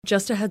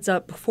Just a heads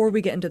up, before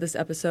we get into this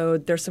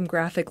episode, there's some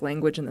graphic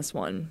language in this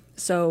one,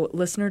 so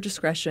listener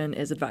discretion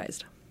is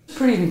advised. It's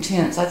pretty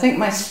intense. I think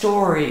my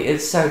story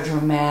is so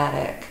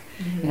dramatic,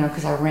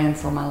 because I ran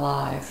for my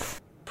life.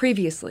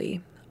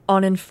 Previously,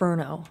 on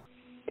Inferno.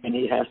 And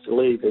he has to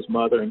leave his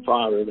mother and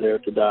father there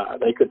to die.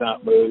 They could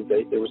not move.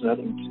 There was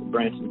nothing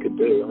Branson could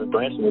do. I mean,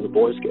 Branson was a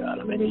Boy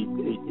Scout. I mean, he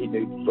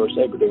knew first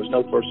aid, but there was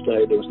no first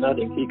aid. There was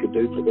nothing he could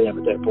do for them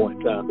at that point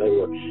in time. They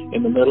were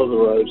in the middle of the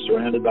road,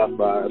 surrounded by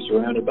fire,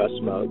 surrounded by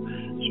smoke,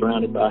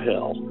 surrounded by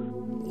hell.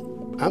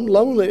 I'm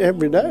lonely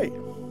every day.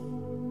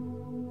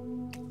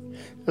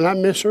 And I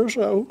miss her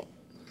so.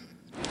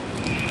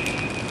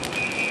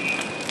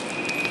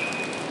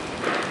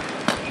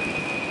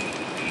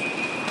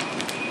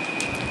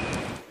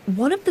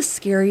 One of the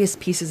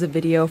scariest pieces of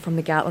video from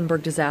the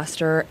Gatlinburg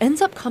disaster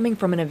ends up coming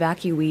from an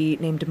evacuee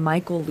named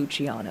Michael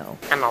Luciano.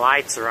 And the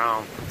lights are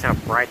on. That's how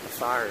bright the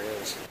fire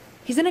is.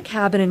 He's in a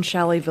cabin in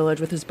Chalet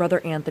Village with his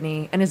brother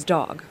Anthony and his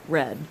dog,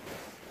 Red.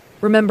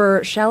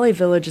 Remember, Chalet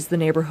Village is the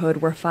neighborhood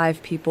where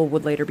 5 people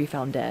would later be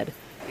found dead.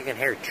 You can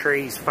hear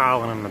trees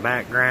falling in the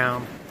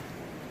background.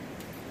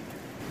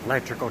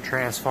 Electrical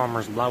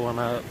transformers blowing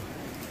up.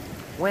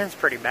 Wind's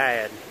pretty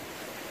bad.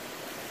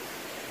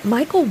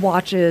 Michael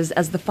watches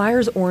as the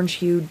fire's orange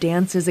hue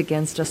dances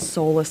against a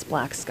soulless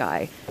black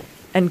sky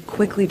and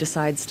quickly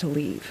decides to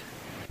leave.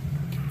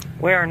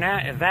 We are now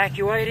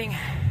evacuating.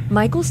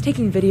 Michael's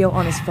taking video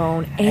on his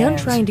phone and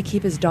trying to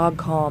keep his dog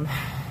calm.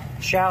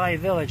 Chalet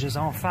Village is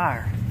on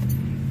fire.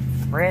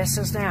 Rest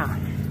us down.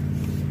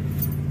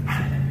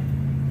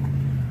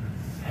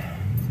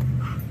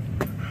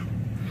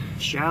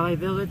 Chalet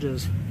Village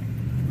is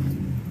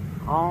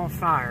on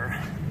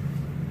fire.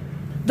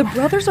 The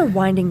brothers are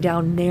winding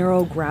down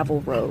narrow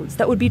gravel roads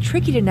that would be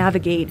tricky to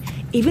navigate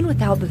even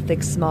without the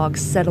thick smog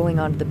settling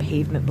onto the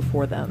pavement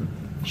before them.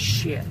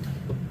 Shit.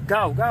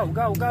 Go, go,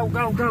 go, go,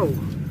 go, go.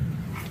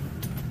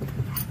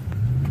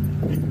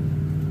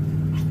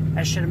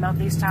 That shit about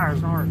these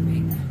tires don't hurt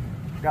me.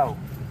 Go.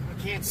 I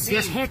can't see.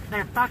 Just hit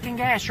that fucking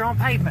gas, you're on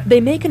pavement.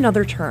 They make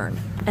another turn,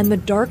 and the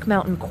dark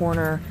mountain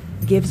corner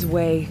gives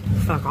way.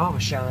 Fuck, all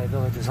of Chalet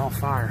Village is on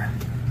fire.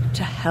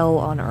 To hell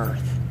on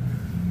earth.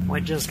 We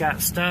just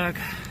got stuck.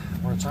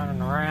 We're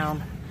turning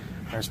around.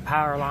 There's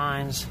power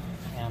lines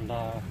and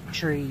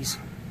trees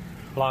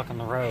blocking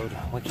the road.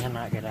 We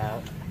cannot get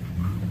out.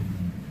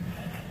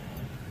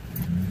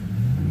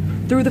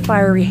 Through the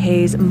fiery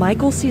haze,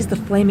 Michael sees the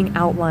flaming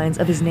outlines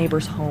of his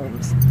neighbors'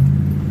 homes.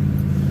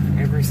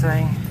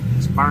 Everything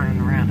is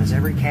burning around us.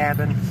 Every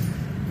cabin,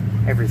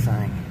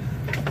 everything.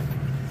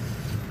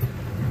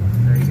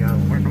 There you go.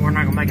 We're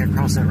not gonna make it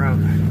across that road.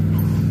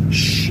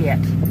 Shit.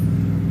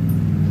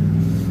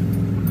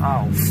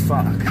 Oh,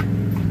 fuck.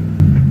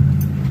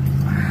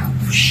 Oh,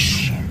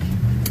 shit.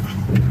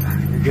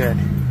 You're good.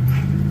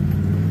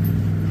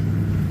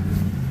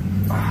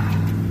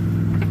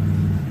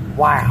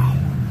 Wow.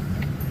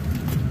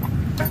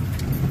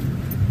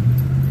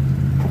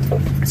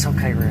 It's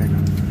okay, Red.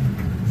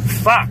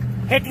 Fuck!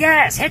 Hit the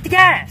gas! Hit the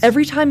gas!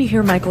 Every time you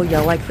hear Michael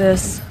yell like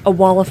this, a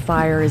wall of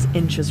fire is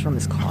inches from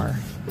his car.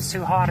 It's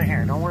too hot in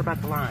here. Don't worry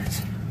about the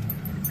lines.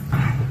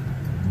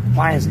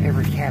 Why is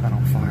every cabin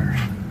on fire?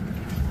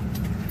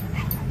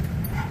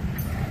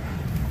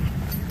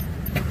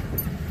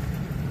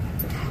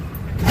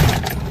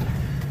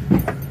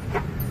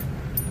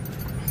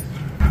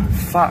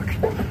 Fuck. I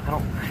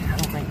don't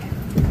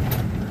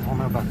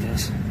know about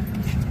this.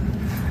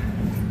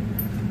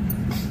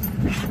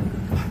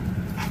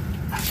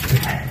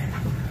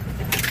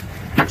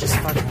 Just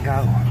fucking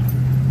go.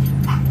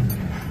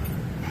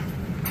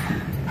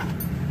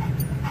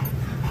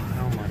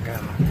 Oh my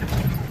god.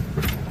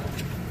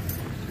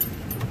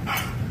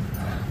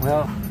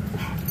 Well.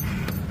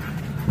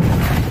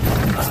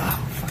 Oh,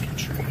 fucking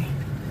tree.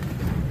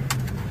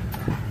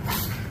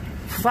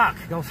 Fuck,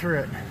 go through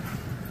it.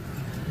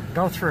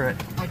 Go through it.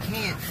 I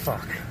can't.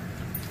 Fuck.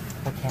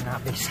 I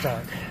cannot be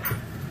stuck.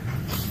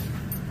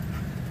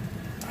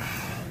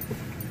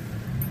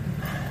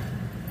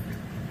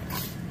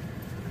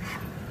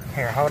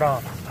 Here, hold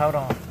on. Hold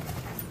on.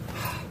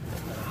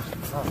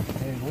 Oh,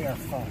 dude, we are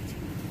fucked.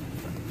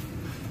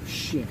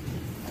 Shit.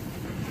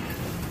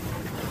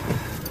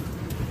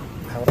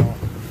 Hold on.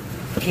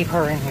 Keep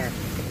her in here.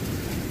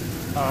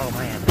 Oh,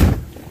 man.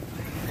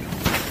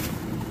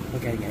 We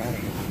gotta get out of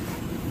here.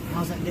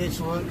 How's that ditch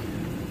look?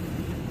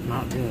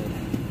 Not good.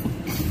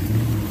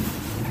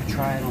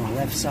 Try it on the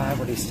left side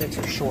where these sticks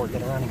are short.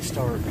 Get a running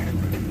start.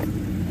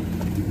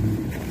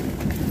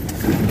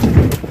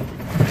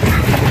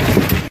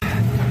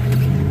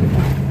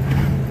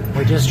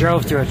 We just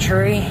drove through a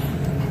tree.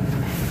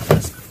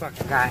 This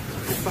fucking guy,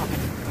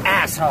 fucking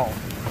asshole.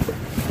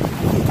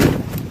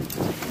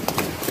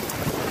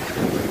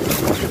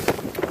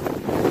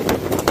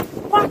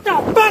 What the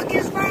fuck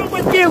is wrong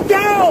with you?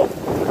 Go!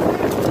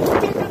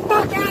 Get the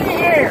fuck out of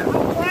here!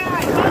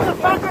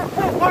 Motherfucker,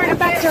 quit worrying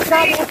about your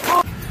goddamn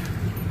car.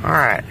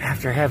 Alright,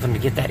 after having to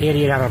get that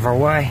idiot out of our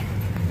way,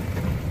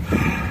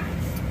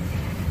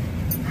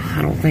 I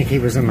don't think he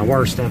was in the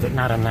worst of it,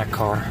 not in that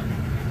car.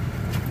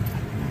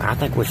 I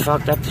think we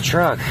fucked up the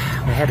truck.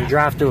 We had to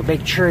drive through a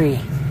big tree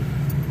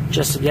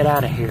just to get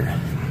out of here.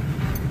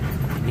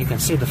 You can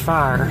see the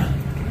fire.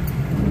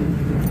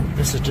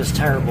 This is just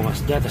terrible. It's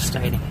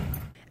devastating.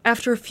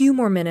 After a few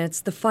more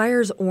minutes, the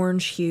fire's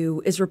orange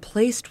hue is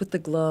replaced with the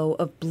glow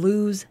of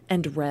blues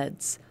and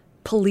reds.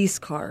 Police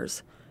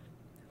cars.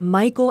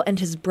 Michael and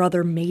his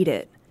brother made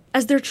it.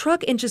 As their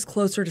truck inches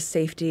closer to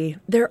safety,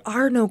 there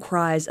are no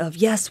cries of,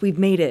 yes, we've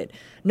made it.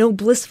 No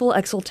blissful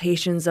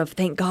exultations of,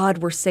 thank God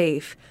we're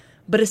safe.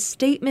 But a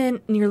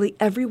statement nearly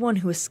everyone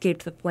who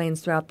escaped the flames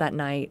throughout that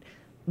night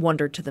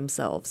wondered to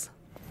themselves.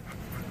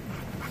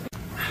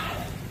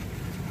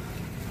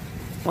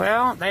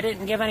 Well, they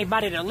didn't give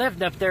anybody that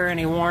lived up there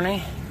any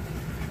warning.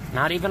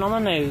 Not even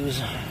on the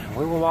news.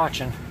 We were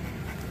watching.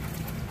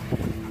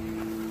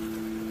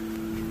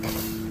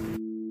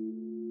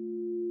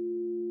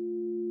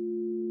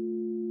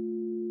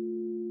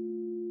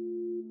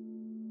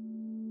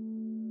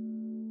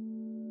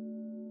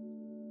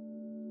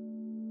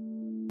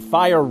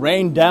 Fire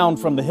rained down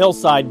from the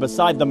hillside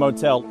beside the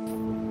motel.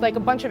 Like a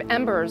bunch of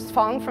embers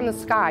falling from the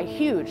sky,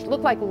 huge,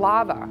 looked like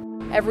lava.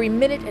 Every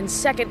minute and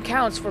second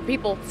counts for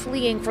people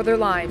fleeing for their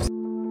lives.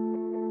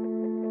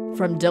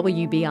 From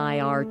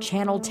WBIR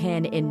Channel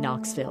 10 in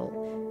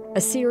Knoxville,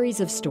 a series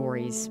of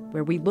stories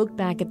where we look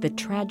back at the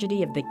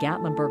tragedy of the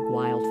Gatlinburg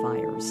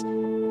wildfires,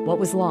 what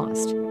was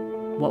lost,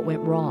 what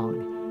went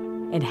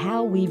wrong, and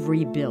how we've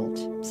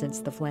rebuilt since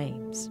the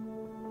flames.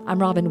 I'm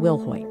Robin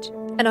Wilhoit.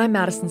 And I'm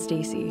Madison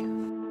Stacy.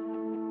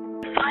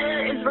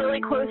 Fire is really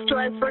close to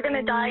us. We're going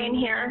to die in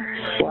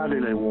here. Why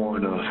did they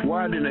warn us?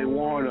 Why did they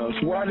warn us?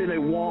 Why did they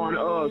warn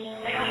us?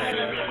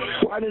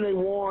 Why did they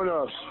warn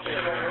us?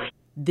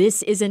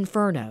 This is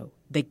Inferno,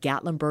 the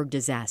Gatlinburg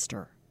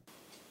disaster.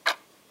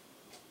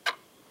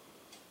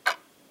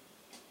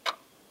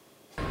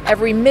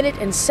 Every minute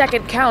and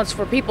second counts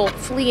for people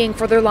fleeing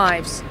for their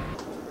lives.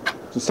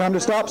 It's time to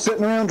stop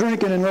sitting around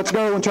drinking and let's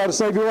go and try to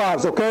save your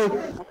lives, okay?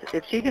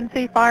 If she can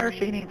see fire,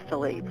 she needs to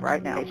leave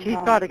right now. She's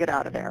got to get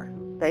out of there.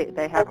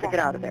 They have to get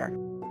out of there.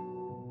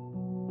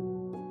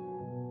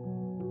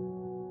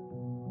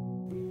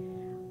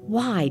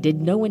 Why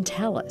did no one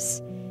tell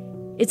us?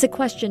 It's a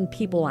question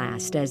people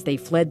asked as they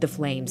fled the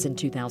flames in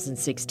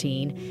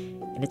 2016,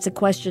 and it's a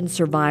question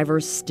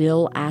survivors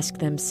still ask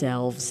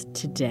themselves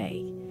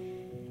today.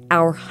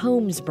 Our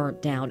homes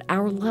burnt down,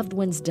 our loved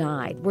ones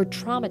died, we're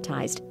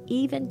traumatized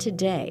even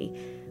today.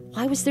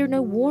 Why was there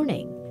no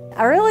warning?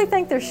 I really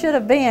think there should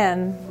have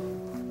been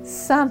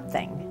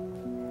something.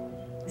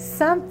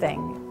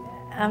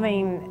 I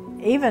mean,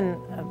 even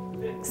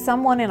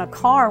someone in a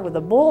car with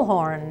a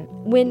bullhorn.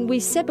 When we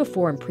said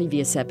before in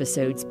previous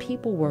episodes,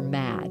 people were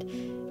mad,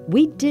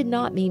 we did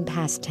not mean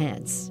past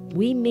tense.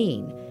 We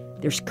mean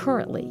there's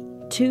currently,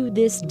 to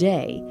this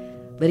day,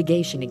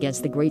 litigation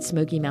against the Great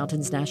Smoky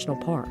Mountains National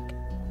Park.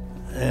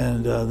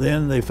 And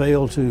then they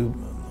failed to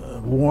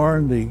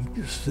warn the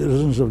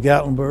citizens of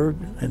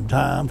Gatlinburg in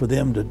time for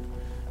them to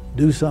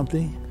do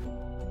something.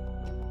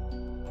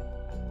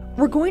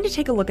 We're going to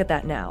take a look at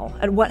that now,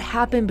 at what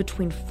happened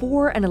between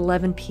 4 and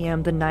 11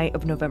 p.m. the night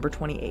of November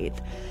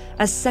 28th.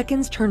 As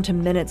seconds turned to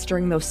minutes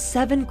during those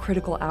 7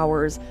 critical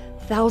hours,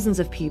 thousands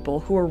of people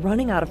who were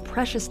running out of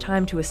precious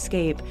time to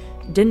escape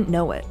didn't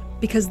know it,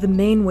 because the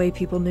main way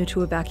people knew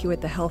to evacuate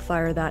the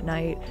hellfire that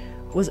night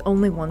was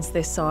only once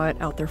they saw it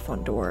out their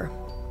front door.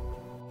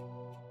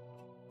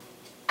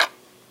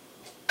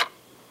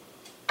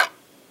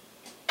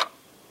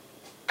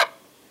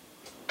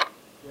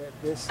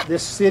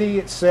 This city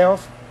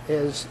itself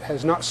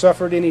has not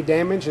suffered any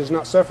damage, has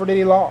not suffered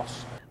any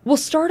loss. We'll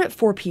start at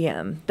 4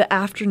 p.m., the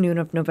afternoon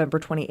of November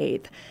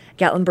 28th.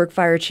 Gatlinburg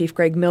Fire Chief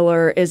Greg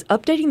Miller is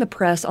updating the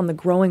press on the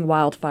growing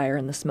wildfire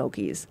in the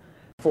Smokies.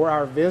 For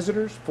our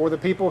visitors, for the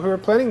people who are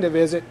planning to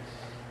visit,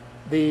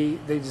 the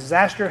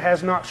disaster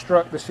has not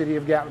struck the city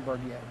of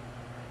Gatlinburg yet.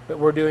 But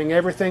we're doing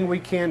everything we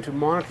can to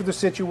monitor the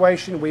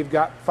situation. We've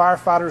got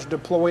firefighters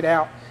deployed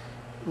out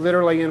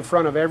literally in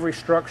front of every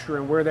structure,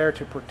 and we're there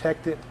to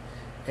protect it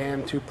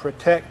and to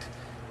protect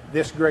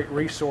this great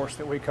resource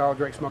that we call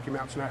Great Smoky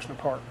Mountains National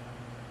Park.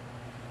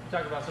 You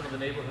talk about some of the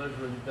neighborhoods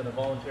where there's been a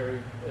voluntary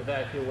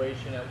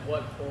evacuation. At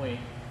what point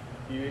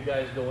do you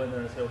guys go in there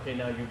and say, okay,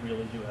 now you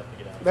really do have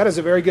to get out? That is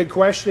a very good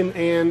question,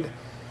 and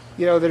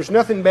you know, there's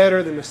nothing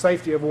better than the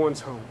safety of one's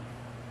home.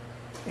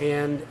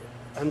 And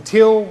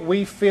until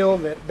we feel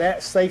that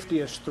that safety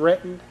is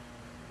threatened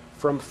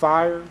from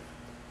fire,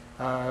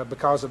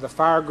 because of the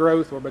fire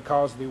growth or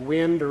because the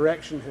wind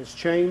direction has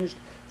changed,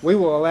 we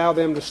will allow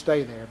them to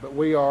stay there. But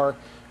we are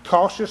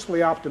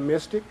cautiously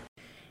optimistic.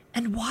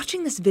 And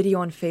watching this video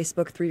on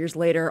Facebook 3 years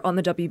later on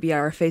the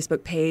WBIR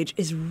Facebook page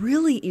is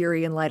really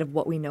eerie in light of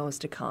what we know is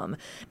to come,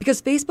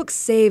 because Facebook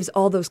saves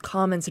all those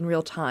comments in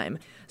real time.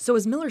 So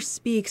as Miller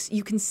speaks,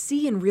 you can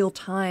see in real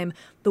time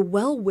the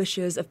well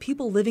wishes of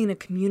people living in a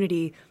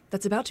community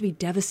that's about to be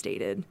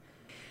devastated.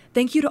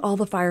 Thank you to all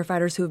the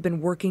firefighters who have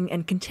been working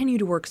and continue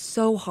to work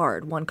so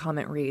hard, one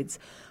comment reads.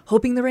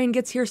 Hoping the rain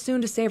gets here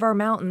soon to save our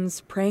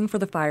mountains, praying for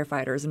the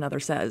firefighters, another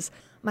says.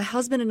 My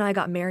husband and I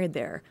got married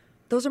there.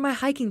 Those are my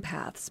hiking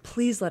paths.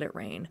 Please let it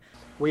rain.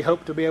 We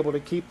hope to be able to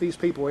keep these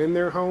people in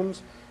their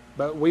homes,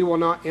 but we will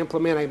not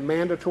implement a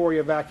mandatory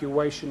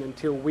evacuation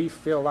until we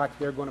feel like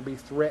they're going to be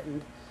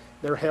threatened.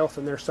 Their health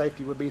and their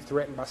safety would be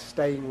threatened by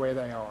staying where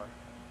they are.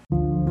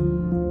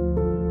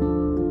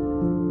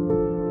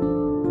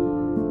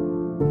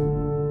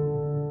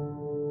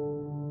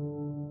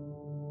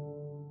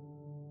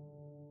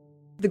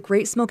 The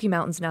Great Smoky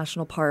Mountains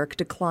National Park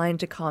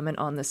declined to comment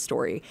on this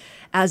story,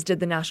 as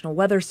did the National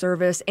Weather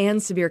Service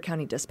and Sevier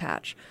County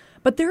Dispatch.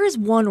 But there is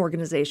one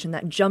organization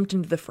that jumped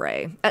into the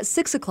fray at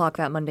 6 o'clock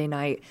that Monday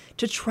night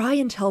to try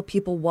and tell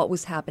people what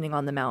was happening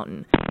on the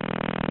mountain.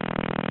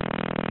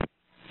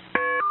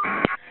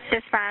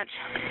 Dispatch.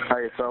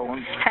 Hey, it's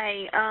Owen.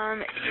 Hey,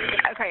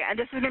 okay,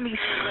 this is going to be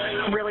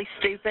really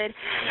stupid.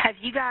 Have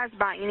you guys,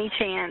 by any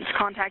chance,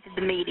 contacted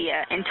the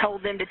media and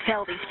told them to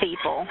tell these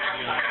people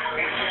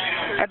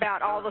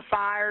about all the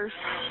fires?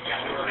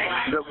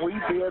 That we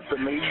did the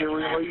media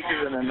releases,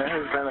 and then there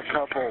has been a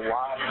couple of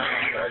live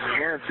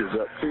appearances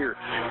up here.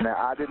 Now,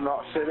 I did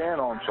not sit in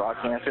on them, so I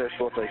can't tell you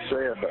what they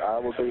said, but I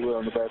would be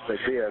willing to bet they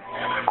did.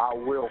 I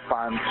will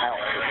find out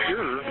for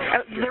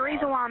sure. The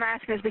reason why I'm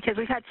asking is because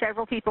we've had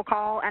several people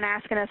call and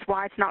asking us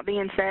why it's not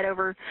being said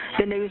over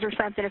the news or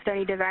something, if they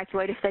need to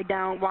evacuate, if they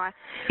don't, why,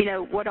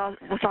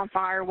 what's on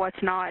fire,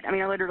 what's not. I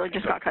mean, I literally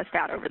just got cussed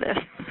out over this.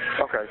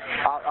 Okay.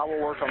 I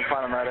will work on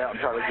finding that out and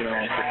try to get an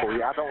answer for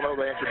you. I don't know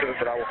the answer to it,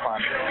 but I will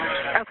find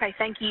it. Okay,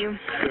 thank you.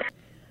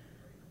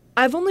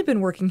 I've only been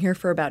working here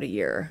for about a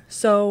year,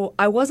 so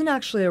I wasn't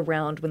actually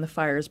around when the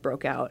fires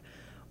broke out.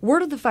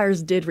 Word of the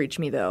fires did reach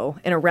me, though,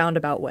 in a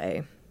roundabout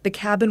way. The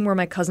cabin where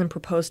my cousin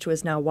proposed to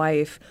his now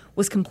wife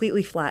was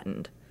completely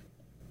flattened.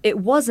 It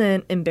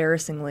wasn't,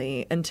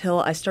 embarrassingly,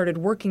 until I started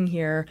working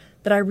here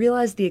that I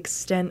realized the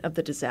extent of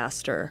the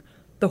disaster,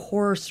 the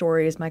horror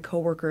stories my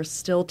coworkers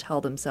still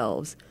tell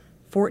themselves.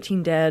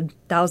 14 dead,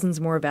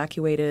 thousands more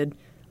evacuated.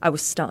 I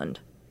was stunned.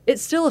 It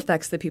still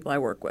affects the people I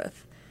work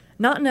with.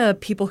 Not in a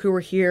people who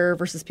were here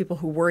versus people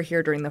who were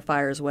here during the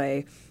fires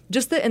way,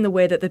 just that in the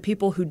way that the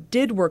people who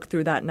did work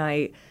through that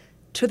night,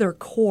 to their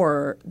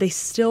core, they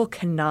still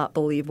cannot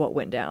believe what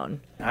went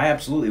down. I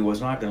absolutely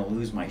was not going to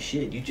lose my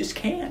shit. You just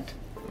can't.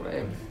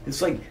 Right.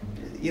 It's like,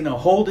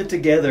 hold it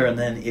together, and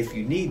then if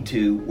you need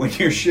to, when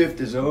your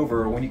shift is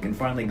over or when you can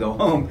finally go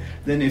home,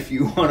 then if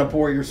you want to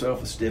pour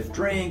yourself a stiff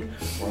drink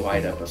or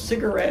light up a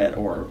cigarette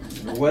or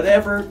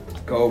whatever,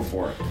 go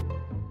for it.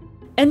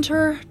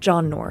 Enter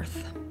John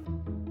North.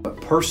 But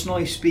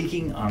personally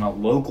speaking, on a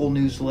local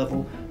news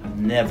level, I've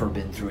never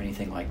been through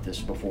anything like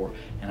this before,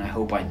 and I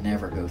hope I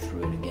never go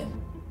through it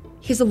again.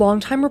 He's a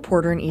longtime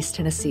reporter in East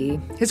Tennessee.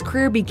 His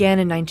career began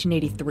in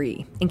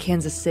 1983 in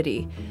Kansas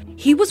City.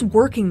 He was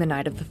working the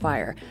night of the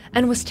fire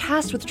and was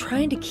tasked with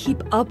trying to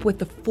keep up with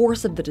the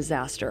force of the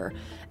disaster.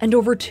 And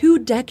over 2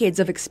 decades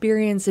of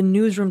experience in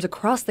newsrooms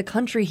across the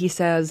country, he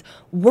says,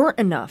 weren't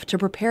enough to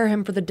prepare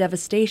him for the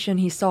devastation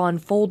he saw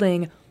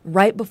unfolding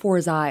right before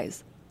his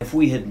eyes. If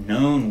we had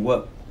known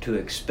what to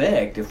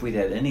expect, if we'd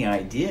had any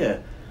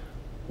idea,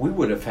 we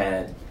would have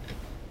had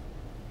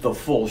the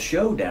full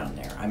show down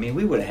there. I mean,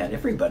 we would have had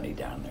everybody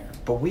down there,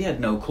 but we had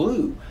no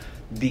clue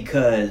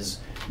because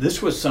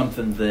this was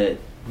something that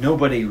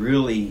nobody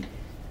really,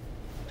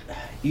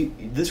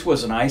 this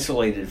was an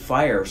isolated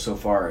fire so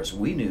far as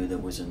we knew that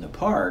was in the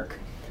park.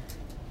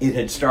 It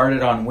had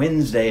started on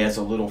Wednesday as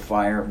a little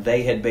fire.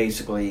 They had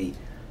basically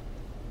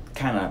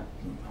kind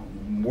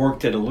of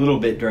worked it a little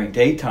bit during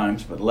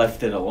daytimes, but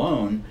left it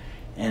alone.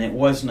 And it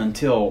wasn't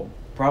until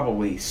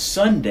probably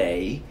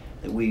Sunday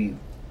that we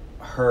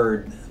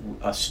heard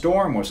a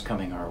storm was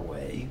coming our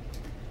way.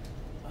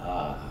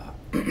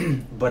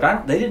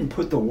 But they didn't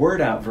put the word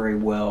out very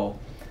well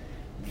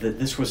that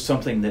this was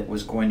something that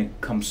was going to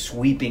come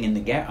sweeping in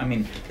the I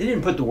mean, they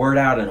didn't put the word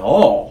out at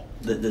all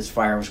that this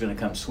fire was going to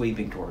come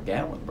sweeping toward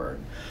Gatlinburg.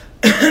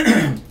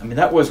 I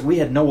mean, we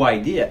had no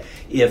idea.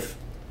 If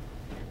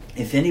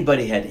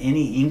anybody had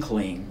any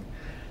inkling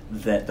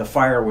that the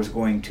fire was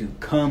going to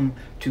come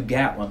to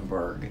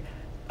Gatlinburg,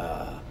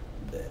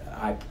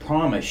 I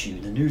promise you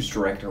the news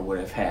director would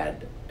have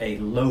had a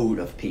load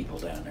of people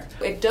down there.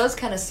 It does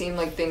kind of seem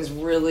like things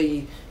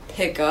really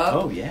pick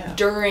up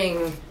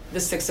during the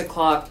 6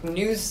 o'clock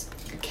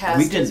newscast.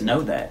 We didn't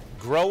know that.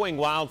 Growing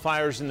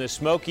wildfires in the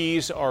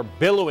Smokies are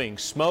billowing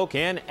smoke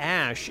and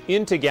ash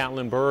into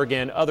Gatlinburg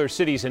and other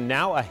cities, and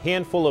now a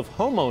handful of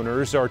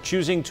homeowners are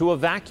choosing to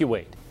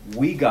evacuate.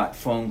 We got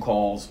phone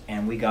calls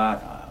and we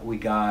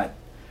got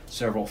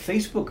several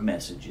Facebook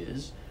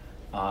messages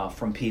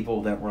from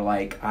people that were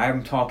like,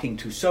 I'm talking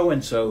to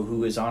so-and-so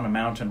who is on a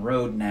mountain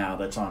road now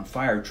that's on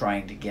fire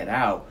trying to get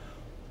out.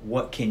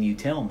 What can you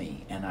tell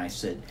me? And I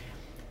said,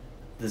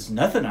 there's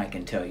nothing I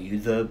can tell you.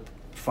 The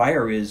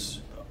fire is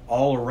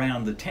all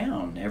around the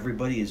town.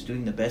 Everybody is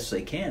doing the best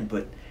they can,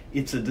 but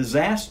it's a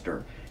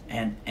disaster.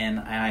 And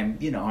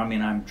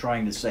I'm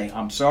trying to say,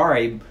 I'm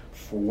sorry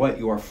for what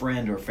your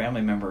friend or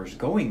family member is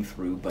going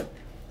through, but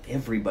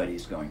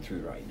everybody's going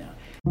through right now.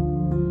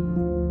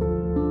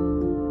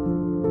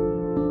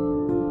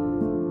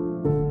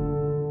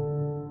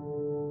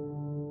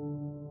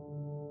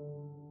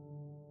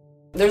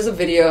 There's a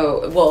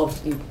video, well,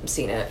 you've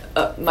seen it,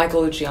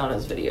 Michael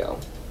Luciano's video.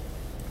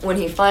 When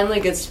he finally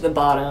gets to the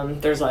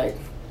bottom, there's like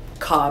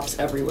cops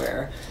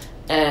everywhere.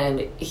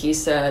 And he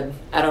said,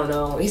 I don't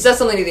know, he said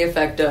something to the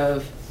effect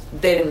of,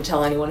 they didn't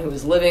tell anyone who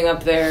was living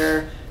up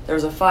there. There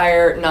was a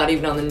fire, not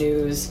even on the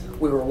news.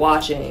 We were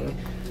watching.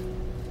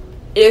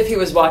 If he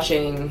was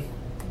watching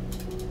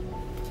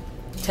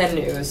 10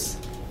 News,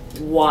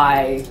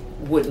 why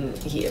wouldn't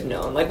he have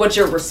known? Like, what's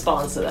your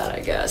response to that, I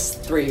guess,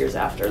 3 years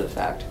after the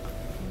fact?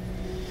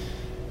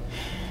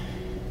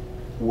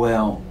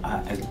 Well,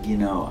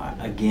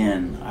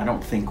 again, I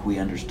don't think we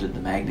understood the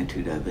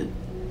magnitude of it.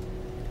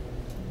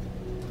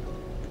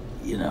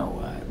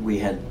 We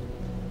had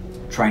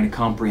trying to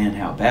comprehend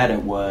how bad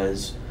it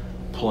was,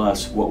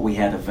 plus what we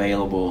had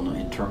available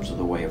in terms of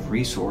the way of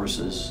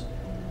resources,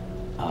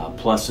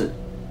 plus it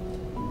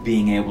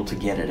being able to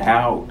get it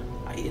out.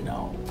 I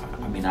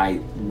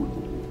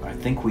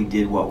think we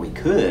did what we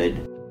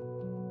could.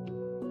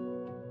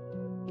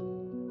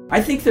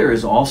 I think there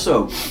is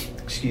also,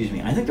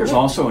 I think there's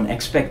also an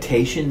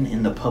expectation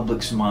in the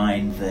public's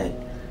mind that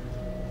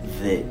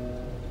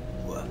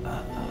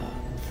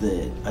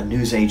a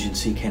news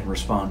agency can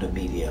respond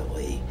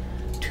immediately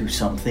to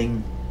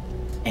something,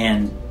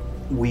 and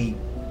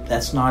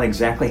that's not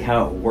exactly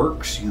how it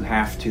works. You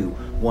have to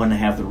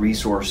have the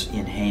resource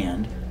in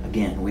hand.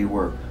 Again, we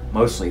were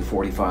mostly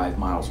 45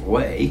 miles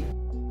away.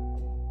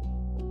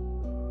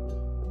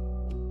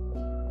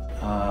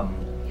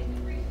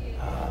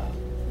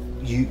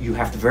 You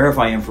have to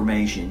verify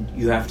information.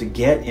 You have to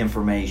get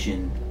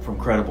information from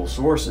credible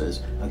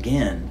sources.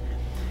 Again,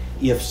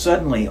 if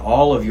suddenly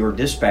all of your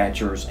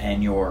dispatchers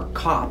and your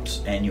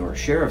cops and your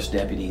sheriff's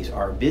deputies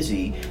are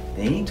busy,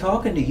 they ain't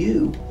talking to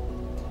you.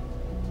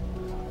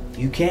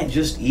 You can't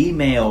just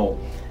email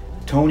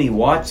Tony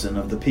Watson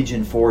of the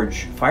Pigeon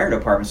Forge Fire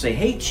Department and say,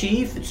 hey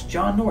Chief, it's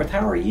John North,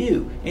 how are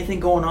you? Anything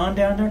going on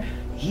down there?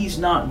 He's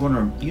not going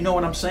to, you know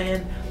what I'm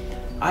saying?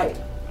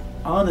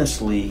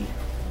 Honestly,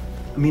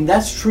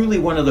 that's truly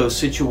one of those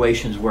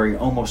situations where you're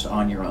almost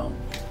on your own.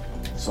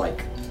 It's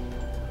like,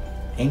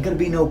 ain't going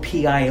to be no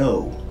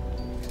PIO.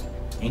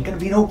 Ain't going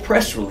to be no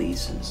press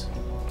releases.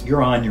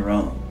 You're on your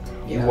own.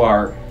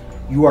 Yeah.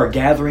 You are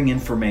gathering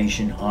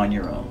information on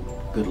your own.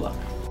 Good luck.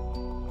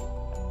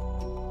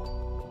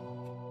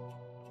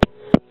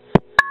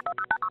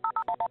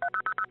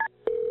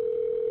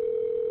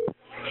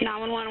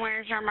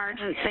 Where's your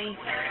emergency?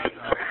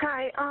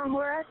 Hi,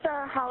 we're at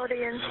the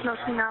Holiday Inn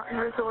Smoky Mountain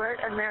Resort,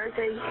 and there's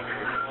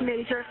a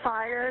major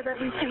fire that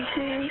we can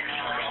see,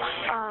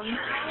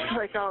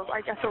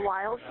 I guess a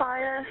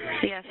wildfire.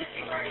 Yes.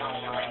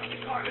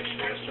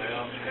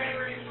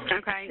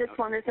 Okay. Just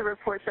wanted to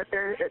report that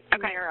they're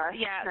near us.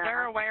 Yeah, now.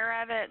 They're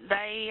aware of it.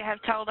 They have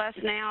told us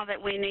now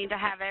that we need to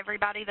have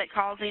everybody that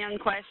calls in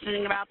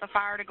questioning about the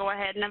fire to go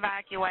ahead and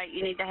evacuate.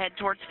 You need to head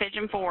towards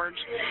Pigeon Forge.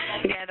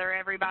 Gather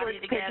everybody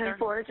together. Pigeon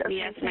Forge. Okay,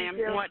 yes, ma'am.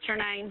 What's your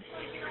name?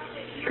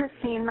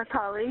 Christine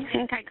McCauley.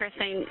 Okay,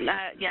 Christine.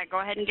 Go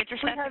ahead and get your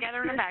stuff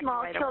together and evacuate.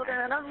 Small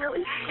children, and I'm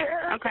really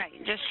scared. Okay,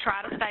 just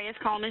try to stay as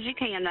calm as you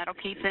can. That'll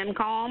keep them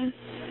calm.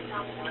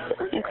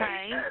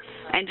 Okay,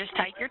 and just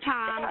take your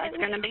time. It's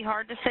going to be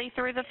hard to see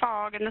through the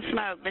fog and the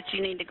smoke, but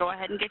you need to go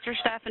ahead and get your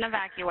stuff and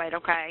evacuate,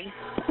 okay?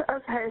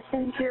 Okay,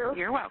 thank you.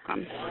 You're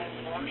welcome.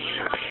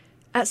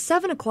 At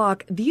 7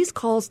 o'clock, these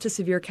calls to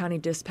Sevier County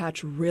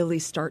Dispatch really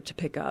start to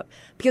pick up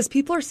because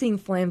people are seeing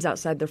flames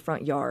outside their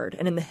front yard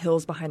and in the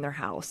hills behind their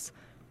house.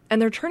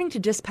 And they're turning to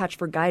dispatch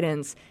for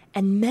guidance,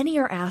 and many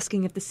are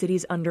asking if the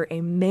city's under a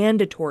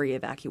mandatory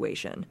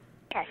evacuation.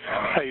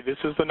 Hey, this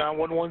is the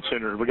 911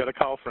 center. We got a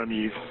call from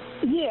you.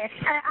 Yes,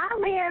 I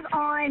live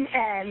on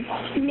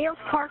Mills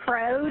Park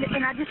Road,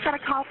 and I just got a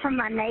call from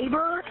my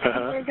neighbor who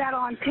lives out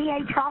on PA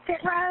Profit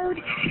Road,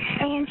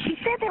 and she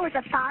said there was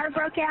a fire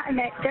broke out and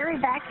that they're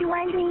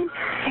evacuating.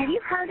 Have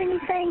you heard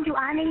anything? Do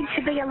I need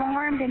to be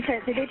alarmed and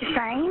to do the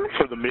same?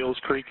 For the Mills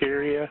Creek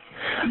area?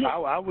 Yes.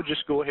 I would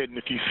just go ahead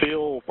and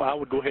I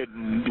would go ahead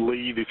and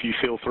leave if you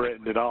feel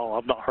threatened at all.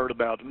 I've not heard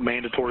about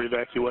mandatory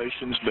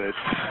evacuations, but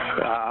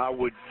I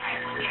would...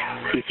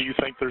 If you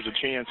think there's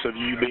a chance of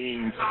you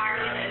being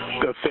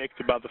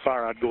affected by the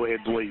fire, I'd go ahead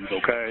and leave,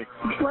 okay?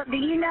 Well, do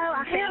you know,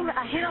 I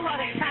hear a lot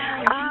of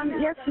times.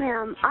 Yes,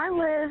 ma'am. I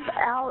live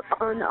out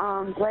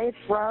on Glades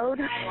Road,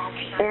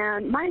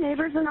 and my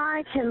neighbors and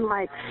I can,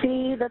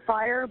 see the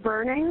fire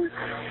burning,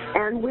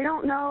 and we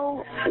don't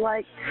know,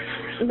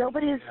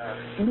 nobody's,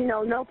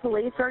 no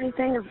police or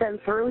anything have been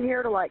through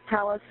here to,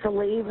 tell us to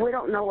leave. We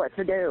don't know what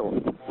to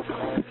do.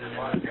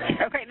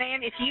 Okay,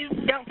 ma'am, if you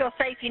don't feel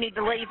safe, you need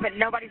to leave, but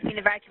nobody's being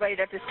evacuated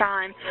at this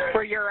time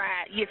where you're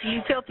at. If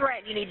you feel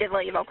threatened, you need to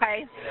leave,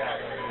 okay?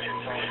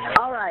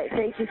 All right,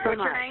 thank you so much.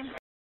 What's your name?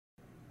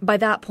 By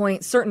that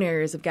point, certain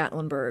areas of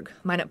Gatlinburg,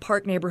 Minot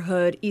Park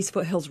neighborhood, East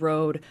Foothills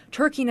Road,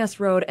 Turkey Nest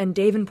Road, and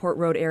Davenport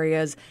Road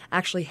areas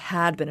actually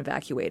had been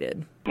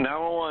evacuated.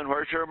 911,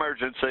 where's your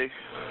emergency?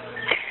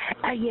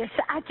 Yes,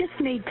 I just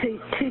need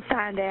to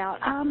find out.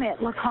 I'm at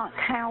LeConte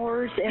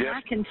Towers, and Yes.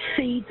 I can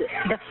see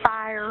the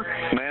fire.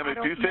 Ma'am, if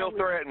you feel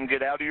threatened,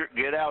 get out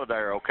of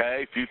there,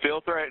 okay? If you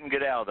feel threatened,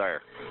 get out of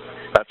there.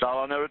 That's all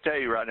I know to tell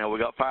you right now. We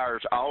got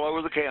fires all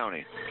over the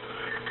county.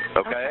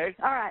 Okay?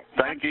 All right.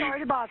 Thank you. Sorry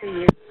to bother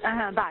you.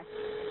 Bye.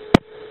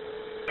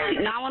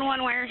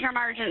 911, where's your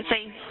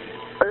emergency?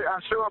 I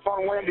show up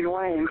on Wendy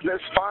Lane.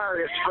 This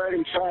fire is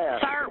spreading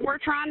fast. Sir, we're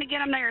trying to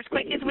get them there as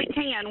quick as we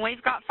can.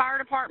 We've got fire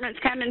departments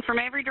coming from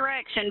every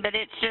direction, but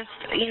it's just,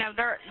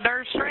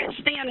 they're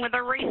stretched thin with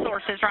their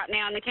resources right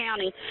now in the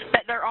county,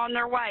 but they're on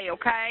their way,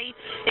 okay?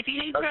 If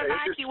you need to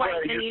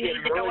evacuate, then you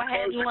need to go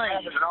ahead and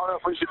leave. I don't know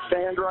if we should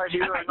stand right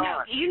here or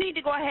not. No, you need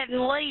to go ahead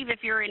and leave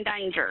if you're in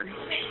danger.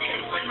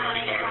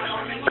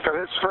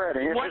 Because it's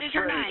spreading. What is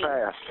your name?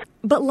 Fast.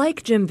 But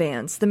like Jim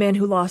Vance, the man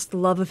who lost the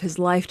love of his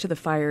life to the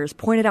fires,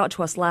 pointed out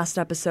to us last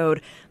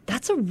episode,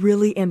 that's a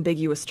really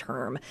ambiguous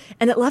term,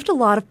 and it left a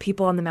lot of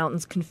people on the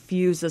mountains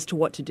confused as to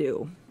what to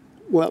do.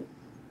 Well,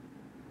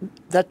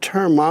 that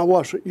term I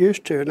wasn't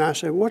used to, and I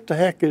said, what the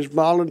heck is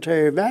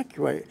voluntary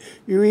evacuate?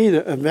 You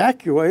either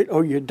evacuate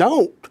or you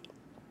don't.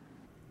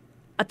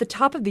 At the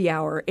top of the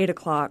hour, 8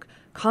 o'clock,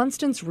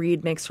 Constance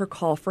Reed makes her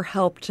call for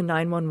help to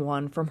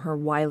 911 from her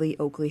Wiley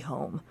Oakley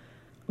home.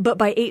 But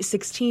by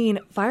 8:16,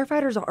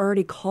 firefighters are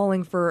already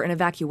calling for an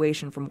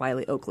evacuation from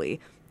Wiley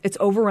Oakley. It's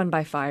overrun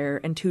by fire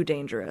and too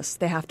dangerous.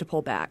 They have to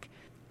pull back.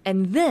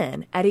 And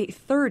then at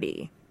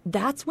 8:30,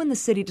 that's when the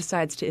city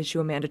decides to issue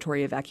a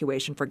mandatory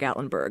evacuation for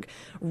Gatlinburg,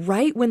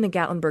 right when the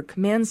Gatlinburg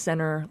Command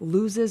Center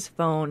loses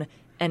phone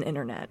and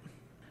internet.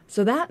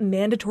 So that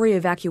mandatory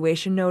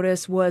evacuation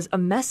notice was a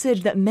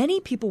message that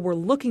many people were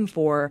looking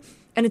for,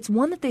 and it's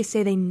one that they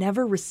say they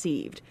never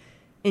received.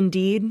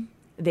 Indeed,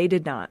 they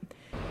did not.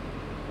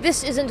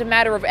 This isn't a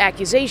matter of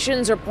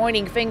accusations or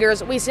pointing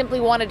fingers. We simply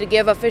wanted to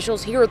give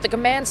officials here at the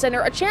command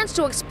center a chance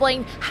to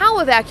explain how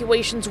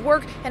evacuations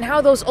work and how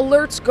those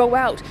alerts go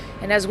out.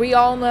 And as we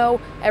all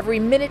know, every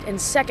minute and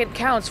second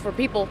counts for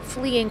people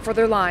fleeing for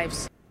their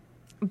lives.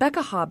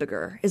 Becca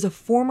Habiger is a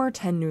former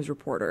 10 News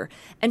reporter,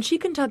 and she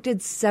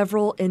conducted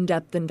several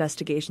in-depth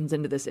investigations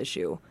into this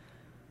issue.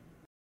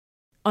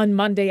 On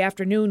Monday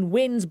afternoon,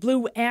 winds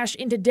blew ash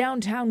into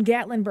downtown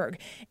Gatlinburg.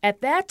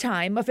 At that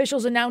time,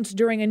 officials announced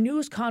during a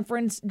news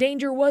conference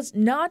danger was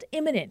not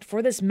imminent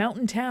for this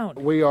mountain town.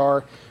 We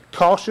are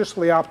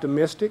cautiously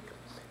optimistic.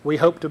 We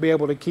hope to be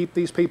able to keep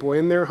these people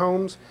in their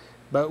homes,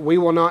 but we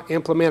will not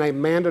implement a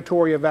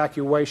mandatory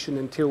evacuation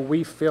until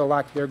we feel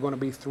like they're going to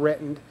be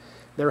threatened.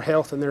 Their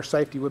health and their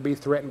safety would be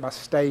threatened by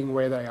staying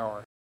where they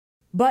are.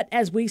 But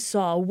as we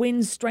saw,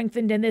 winds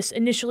strengthened and this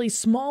initially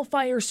small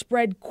fire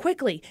spread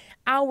quickly,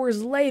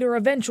 hours later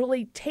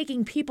eventually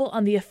taking people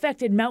on the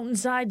affected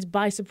mountainsides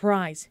by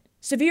surprise.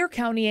 Sevier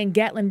County and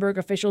Gatlinburg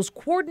officials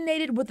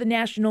coordinated with the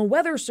National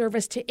Weather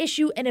Service to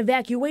issue an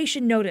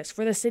evacuation notice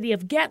for the city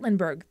of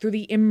Gatlinburg through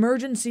the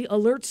Emergency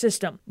Alert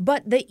System.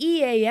 But the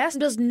EAS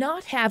does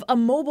not have a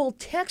mobile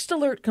text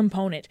alert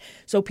component,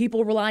 so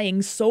people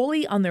relying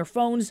solely on their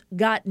phones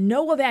got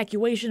no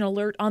evacuation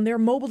alert on their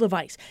mobile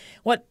device.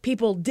 What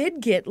people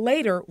did get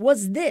later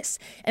was this,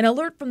 an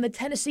alert from the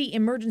Tennessee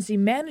Emergency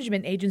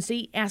Management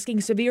Agency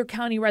asking Sevier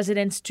County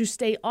residents to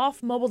stay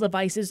off mobile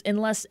devices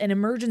unless an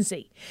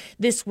emergency.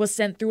 This was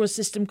sent through a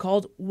system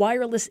called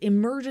Wireless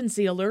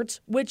Emergency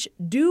Alerts, which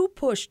do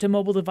push to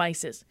mobile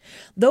devices.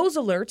 Those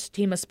alerts,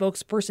 TEMA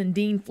spokesperson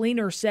Dean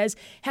Fleener says,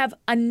 have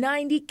a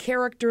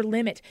 90-character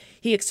limit.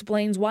 He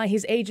explains why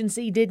his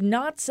agency did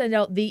not send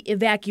out the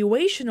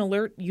evacuation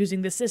alert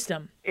using the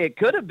system. It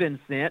could have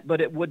been sent,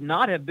 but it would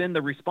not have been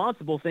the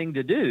responsible thing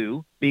to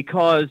do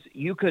because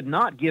you could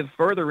not give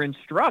further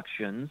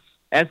instructions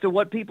as to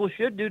what people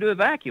should do to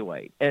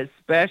evacuate,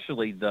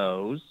 especially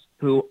those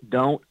who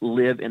don't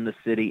live in the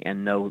city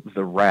and know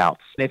the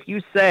routes. If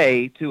you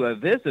say to a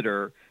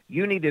visitor,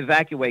 you need to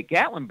evacuate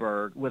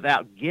Gatlinburg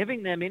without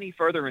giving them any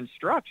further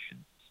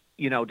instructions,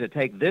 to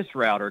take this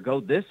route or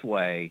go this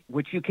way,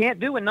 which you can't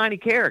do in 90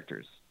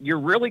 characters, you're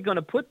really going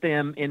to put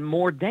them in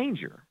more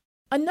danger.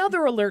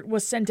 Another alert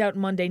was sent out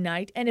Monday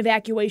night, an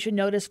evacuation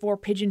notice for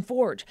Pigeon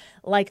Forge.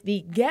 Like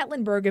the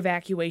Gatlinburg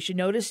evacuation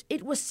notice,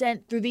 it was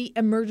sent through the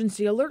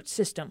emergency alert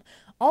system.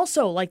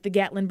 Also, like the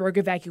Gatlinburg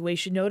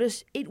evacuation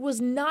notice, it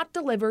was not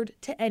delivered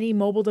to any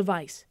mobile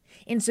device.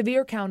 In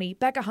Sevier County,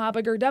 Becca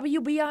Habiger,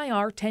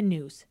 WBIR 10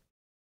 News.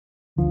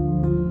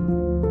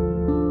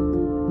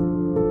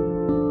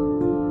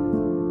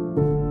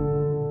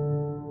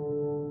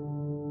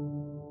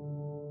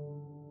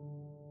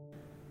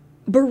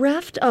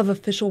 Bereft of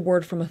official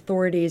word from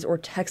authorities or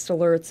text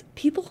alerts,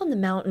 people on the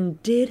mountain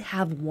did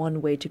have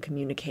one way to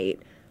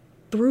communicate: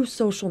 through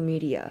social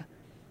media.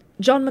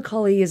 John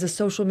McCulley is a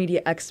social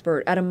media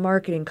expert at a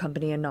marketing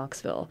company in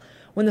Knoxville.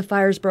 When the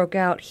fires broke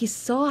out, he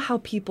saw how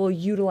people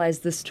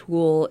utilized this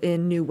tool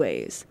in new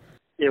ways.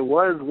 It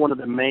was one of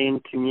the main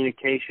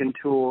communication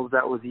tools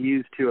that was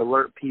used to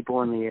alert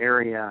people in the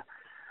area.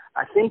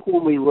 I think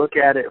when we look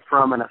at it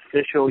from an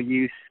official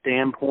use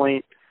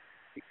standpoint,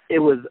 it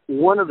was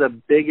one of the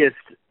biggest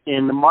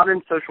in the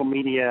modern social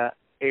media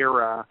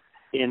era.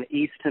 in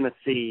East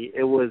Tennessee.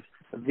 It was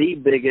the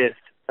biggest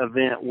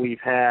event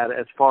we've had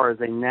as far as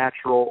a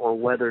natural or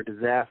weather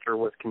disaster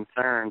was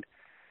concerned.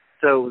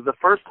 So the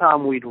first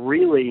time we'd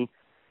really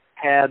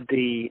had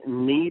the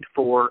need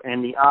for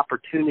and the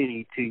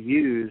opportunity to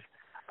use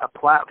a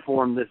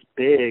platform this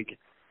big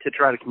to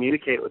try to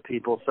communicate with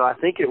people. So I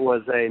think it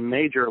was a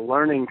major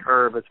learning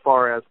curve as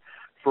far as,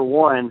 for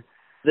one,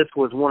 this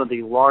was one of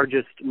the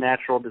largest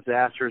natural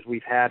disasters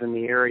we've had in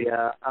the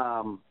area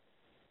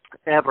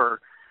ever.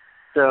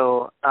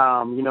 So,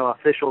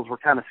 officials were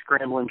kind of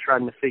scrambling,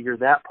 trying to figure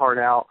that part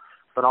out.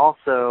 But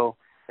also,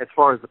 as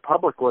far as the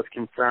public was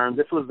concerned,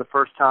 this was the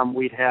first time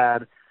we'd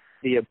had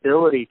the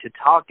ability to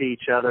talk to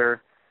each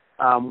other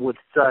with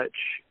such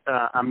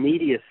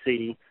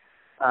immediacy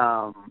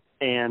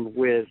and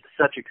with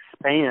such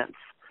expanse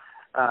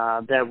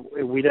that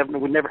we'd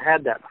never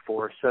had that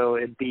before. So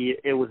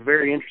it was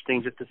very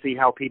interesting just to see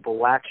how people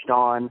latched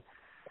on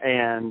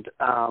and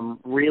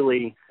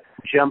really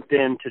jumped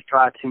in to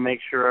try to make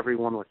sure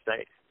everyone was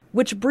safe.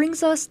 Which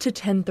brings us to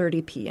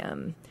 10:30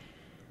 p.m.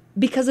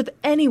 Because if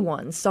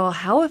anyone saw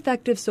how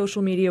effective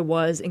social media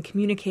was in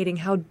communicating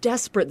how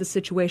desperate the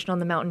situation on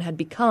the mountain had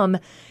become,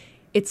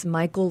 it's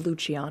Michael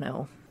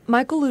Luciano.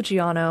 Michael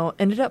Luciano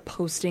ended up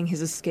posting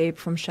his escape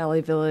from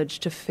Chalet Village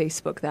to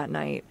Facebook that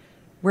night,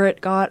 where it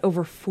got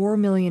over 4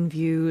 million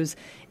views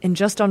in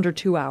just under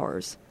 2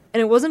 hours. And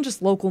it wasn't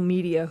just local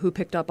media who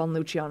picked up on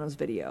Luciano's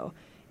video.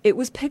 It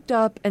was picked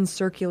up and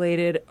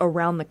circulated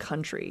around the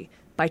country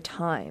by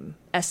Time,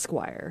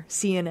 Esquire,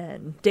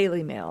 CNN,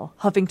 Daily Mail,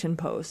 Huffington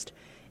Post.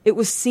 It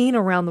was seen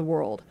around the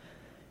world.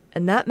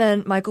 And that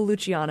meant Michael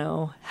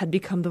Luciano had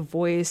become the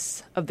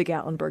voice of the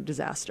Gatlinburg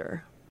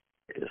disaster.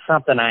 It's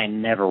something I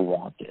never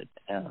wanted.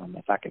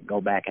 If I could go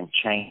back and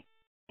change,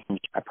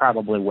 I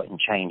probably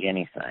wouldn't change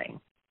anything.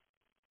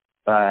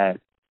 But,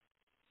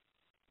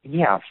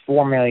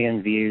 4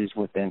 million views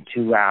within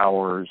 2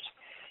 hours,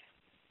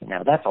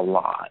 that's a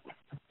lot.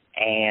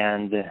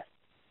 And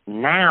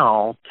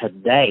now, to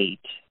date,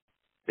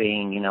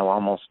 being,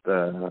 almost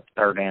the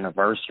third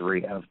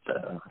anniversary of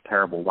the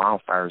terrible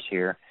wildfires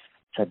here,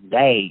 to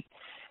date,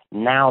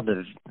 now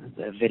the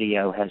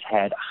video has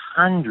had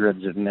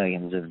hundreds of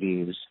millions of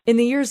views. In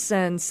the years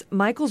since,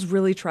 Michael's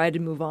really tried to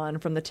move on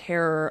from the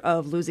terror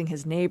of losing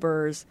his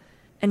neighbors,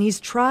 and he's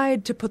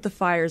tried to put the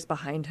fires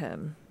behind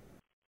him.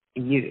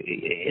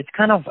 It's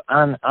kind of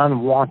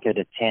unwanted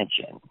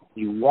attention.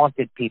 You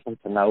wanted people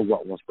to know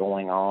what was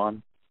going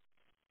on,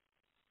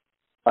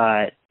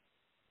 but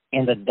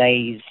in the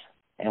days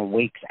and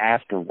weeks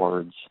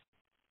afterwards,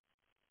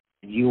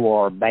 you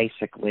are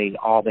basically,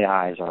 all the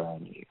eyes are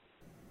on you.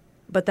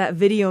 But that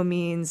video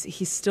means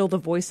he's still the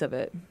voice of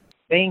it.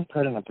 Being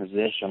put in a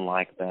position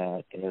like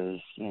that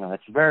is,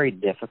 it's very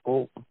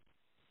difficult.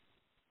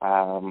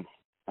 I'm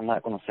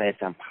not going to say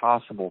it's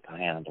impossible to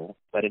handle,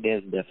 but it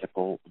is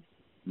difficult.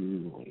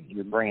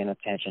 You're bringing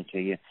attention to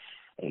you.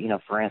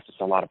 For instance,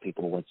 a lot of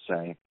people would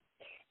say,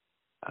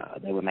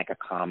 they would make a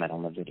comment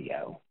on the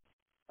video.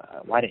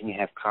 Why didn't you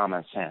have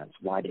common sense?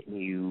 Why didn't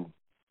you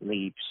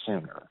leave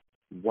sooner?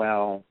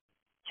 Well,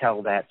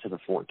 tell that to the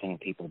 14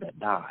 people that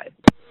died.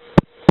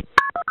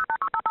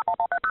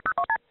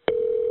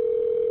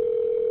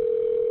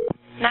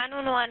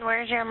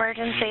 Where's your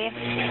emergency?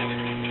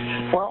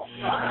 Well,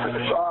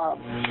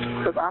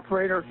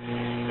 operator,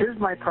 here's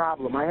my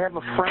problem. I have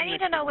a friend. I need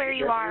to know where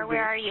you are.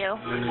 Where are you?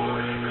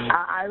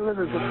 I live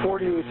at the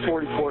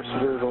 4844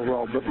 Sevierville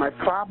Road, but my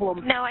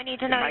problem... No, I need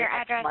to know your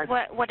address.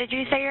 What did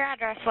you say your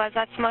address was?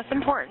 That's most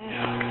important.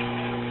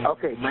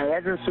 Okay, my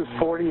address is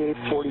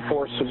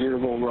 4844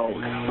 Sevierville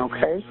Road,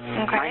 okay?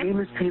 My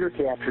name is Peter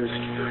Catchers.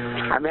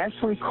 I'm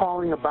actually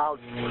calling about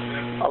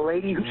a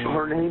lady,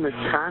 her name is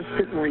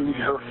Constance Reed.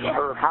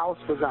 Her house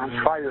was on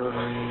fire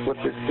with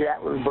this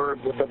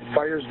Gatlinburg, with the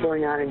fires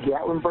going on in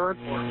Gatlinburg.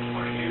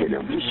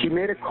 She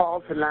made a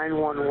call to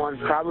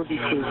 911 probably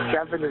between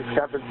 7 and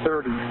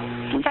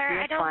 7:30.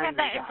 Sir, I don't have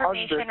that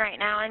information right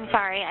now. I'm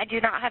sorry. I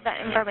do not have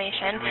that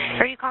information.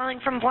 Are you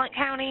calling from Blount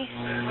County?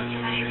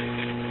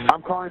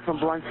 I'm calling from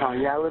Blount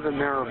County. Yeah, I live in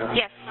Maryville.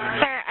 Yes.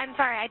 Sir, I'm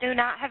sorry. I do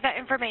not have that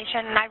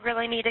information, and I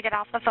really need to get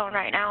off the phone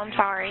right now. I'm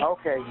sorry.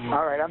 Okay.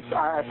 All right.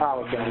 I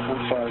apologize.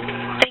 I'm sorry.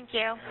 Thank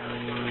you.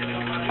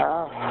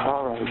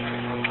 All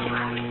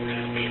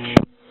right.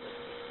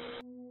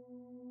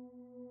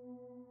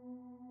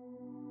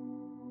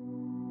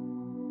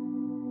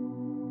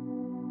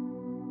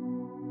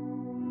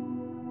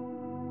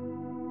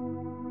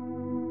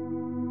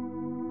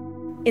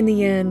 In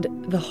the end,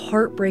 the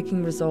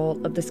heartbreaking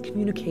result of this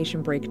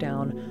communication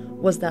breakdown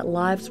was that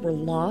lives were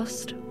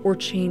lost or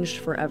changed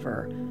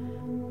forever.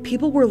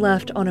 People were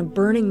left on a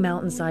burning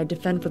mountainside to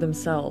fend for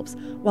themselves,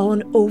 while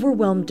an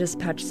overwhelmed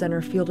dispatch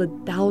center fielded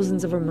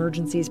thousands of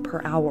emergencies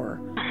per hour.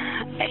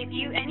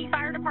 Any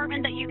fire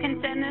department that you can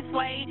send this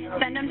way,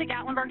 send them to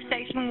Gatlinburg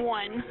Station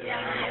 1.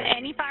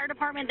 Any fire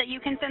department that you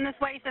can send this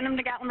way, send them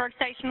to Gatlinburg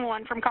Station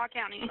 1 from Cobb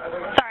County.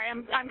 Sorry,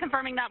 I'm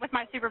confirming that with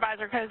my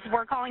supervisor because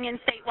we're calling in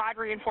statewide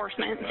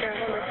reinforcement.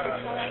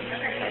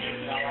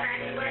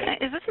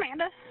 Is this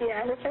Amanda?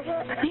 Yeah, this is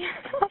it.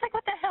 Yeah, I was like,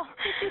 what the hell?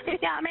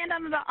 Yeah, Amanda,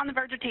 I'm on the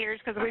verge of tears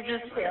because we've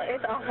just.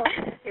 It's awful.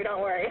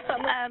 Don't worry.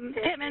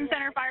 Pittman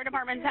Center Fire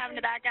Department's having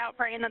to back out,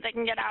 praying that they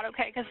can get out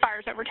okay because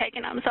fire's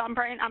overtaking them. So I'm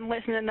praying. I'm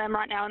listening to them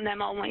right now and them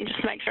only, just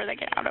to make sure they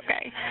get out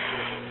okay.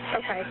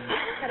 Okay. We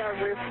had our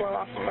roof blow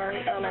off of our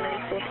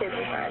elementary school kids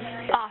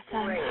inside.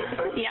 Awesome.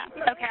 Yeah.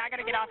 Okay, I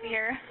gotta get off of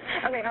here.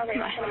 Okay. I'm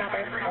coming out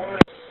there.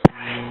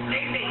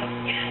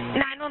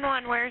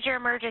 911, where's your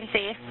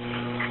emergency?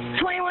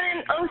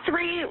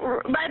 2103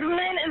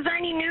 Redmond, is there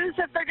any news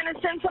if they're going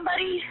to send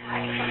somebody?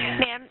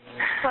 Ma'am,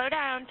 slow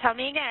down. Tell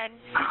me again.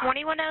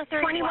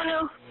 2103.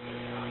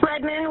 2103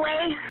 Redmond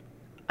Way.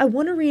 I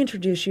want to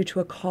reintroduce you to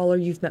a caller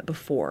you've met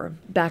before,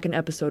 back in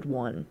episode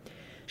 1.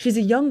 She's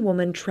a young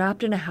woman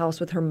trapped in a house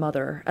with her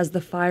mother as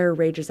the fire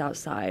rages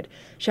outside.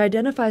 She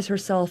identifies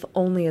herself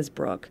only as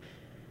Brooke.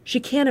 She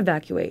can't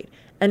evacuate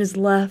and is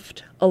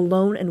left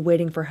alone and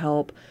waiting for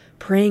help,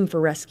 praying for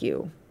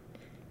rescue.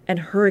 And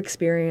her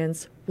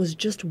experience was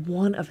just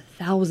one of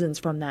thousands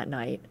from that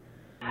night.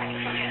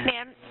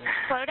 Ma'am,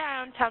 slow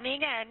down. Tell me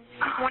again.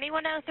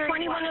 2103.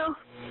 2103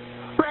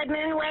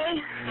 Redmond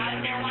Way.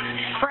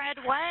 Fred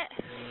what?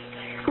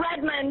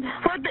 Redmond.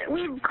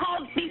 We've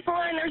called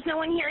before and there's no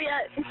one here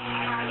yet.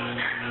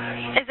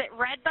 Is it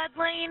Redbud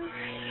Lane?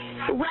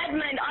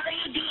 Redmond.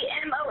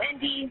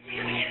 R-E-D-M-O-N-D.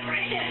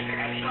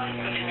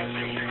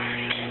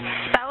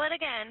 Spell it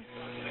again.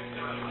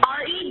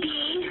 R-E-D,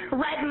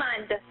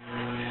 Redmond.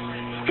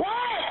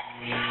 What?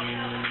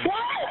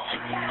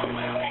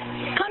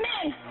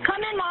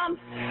 Come in, Mom.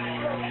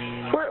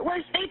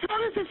 They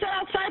told us to sit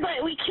outside,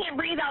 but we can't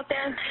breathe out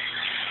there.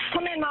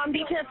 Come in, Mom.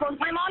 Be careful.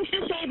 My mom's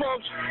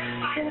disabled.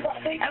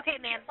 Okay,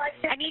 ma'am.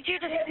 I need you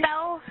to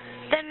spell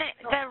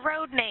the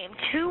road name.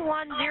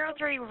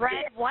 2103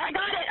 Red what? I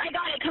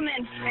got it. Come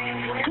in.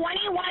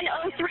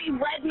 2103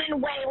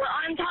 Redmond Way. We're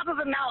on top of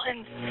a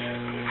mountain.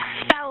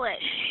 Spell it.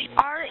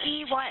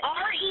 R-E what?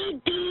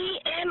 R-E-D-M-O-N-D.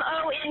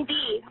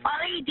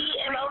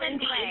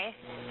 R-E-D-M-O-N-D.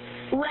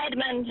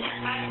 Redmond.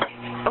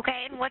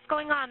 Okay, and what's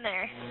going on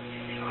there?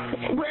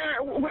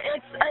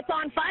 It's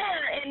on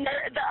fire, and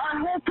our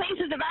whole place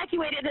is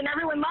evacuated, and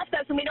everyone left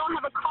us, and we don't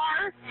have a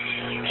car,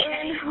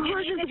 and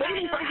we're just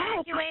waiting for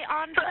help. Evacuate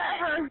on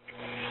forever.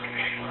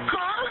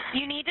 Huh?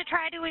 You need to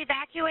try to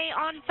evacuate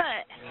on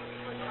foot.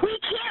 We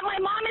can't. My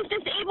mom is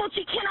disabled.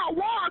 She cannot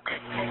walk.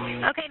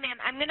 Okay,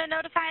 ma'am. I'm going to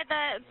notify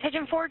the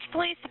Pigeon Forge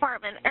Police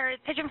Department, or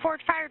Pigeon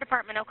Forge Fire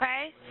Department,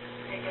 okay?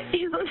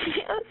 Jesus,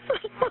 yes.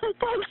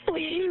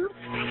 Please.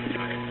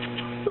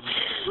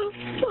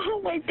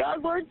 Oh, my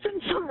God, Lord,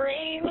 send some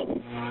rain.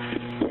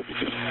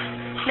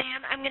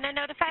 Ma'am, I'm going to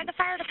notify the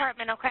fire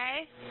department,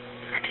 okay?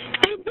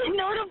 They've been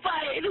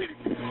notified.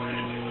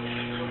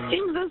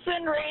 Jesus,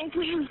 send rain,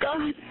 please,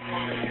 God.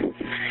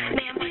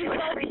 Ma'am, we're doing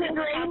everything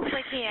we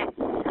possibly can.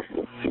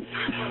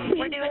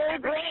 We're doing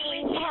everything we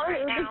can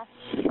right now.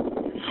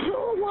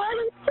 Oh, why am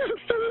I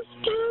so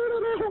scared?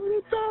 I'm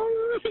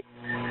sorry.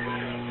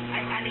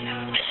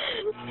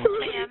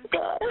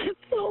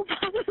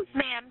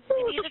 Ma'am,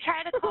 you need to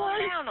try to calm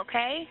down,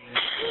 okay?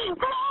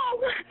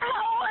 Oh,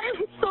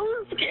 I'm so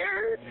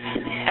scared.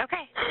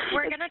 Okay,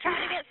 we're going to try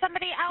to get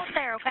somebody out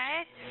there,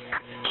 okay?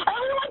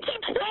 Everyone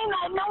keeps saying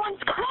that. No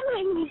one's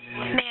coming.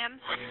 Ma'am.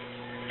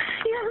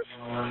 Yes.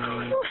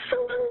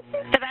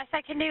 The best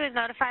I can do is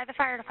notify the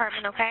fire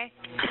department, okay?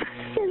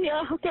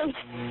 Yeah, okay.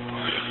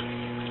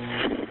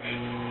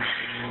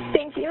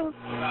 Thank you.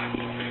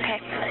 Okay.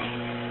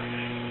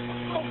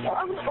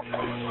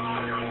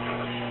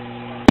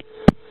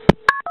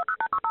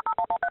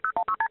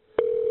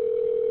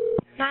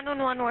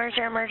 911, where's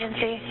your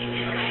emergency?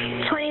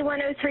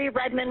 2103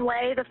 Redmond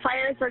Way. The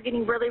fires are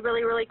getting really,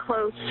 really, really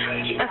close.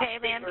 Okay,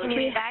 ma'am, can you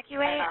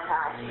evacuate?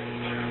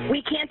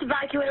 We can't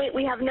evacuate.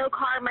 We have no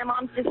car. My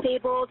mom's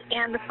disabled,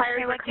 and the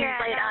fires are coming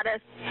right at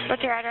us.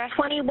 What's your address?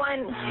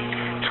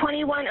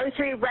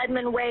 2103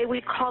 Redmond Way.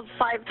 We've called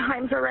 5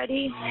 times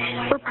already.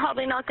 We're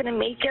probably not going to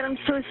make it. I'm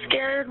so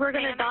scared. We're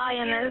going to die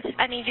in this.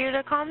 I need you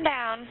to calm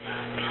down.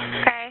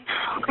 Okay.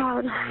 Oh,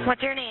 God.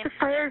 What's your name?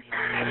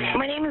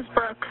 My name is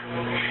Brooke.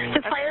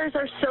 The fires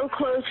are so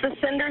close. The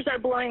cinders are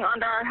blowing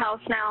onto our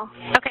house now.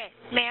 Okay,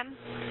 ma'am.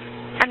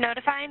 I'm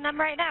notifying them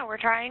right now. We're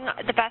trying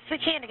the best we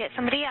can to get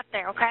somebody up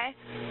there, okay?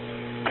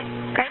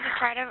 Okay, just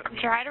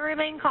try to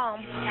remain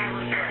calm.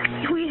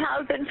 We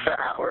have been for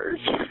hours.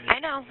 I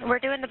know. We're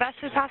doing the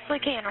best we possibly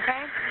can,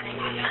 okay?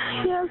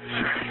 Yes.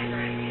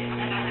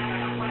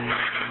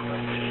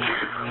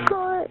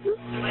 God.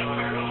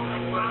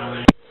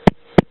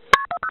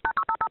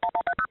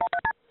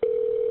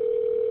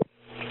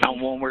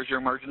 Where's your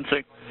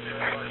emergency?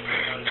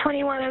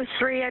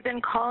 2103. I've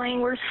been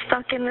calling. We're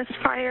stuck in this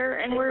fire,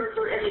 and we're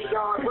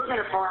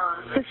gonna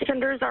burn. The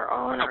cinders are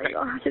all in our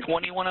yard.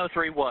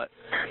 2103 what?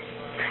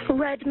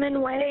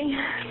 Redmond Way.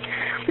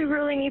 We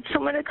really need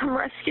someone to come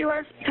rescue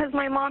us because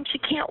my mom, she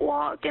can't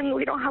walk, and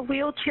we don't have a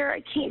wheelchair.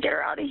 I can't get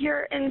her out of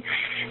here, and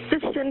the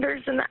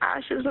cinders and the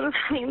ashes and the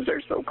flames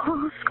are so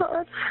close.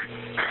 God,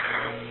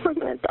 we're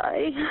gonna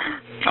die.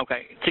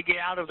 Okay, to get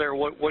out of there,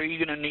 what are you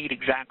gonna need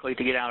exactly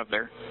to get out of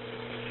there?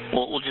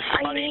 Well, just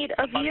somebody, I need a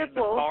somebody in the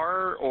vehicle.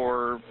 car,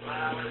 or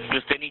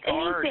just any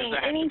car, or does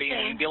it have to be an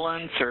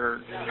ambulance,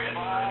 or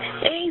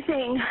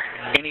anything?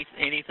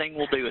 Anything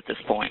will do at this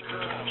point.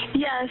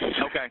 Yes.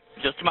 Okay,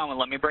 just a moment.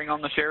 Let me bring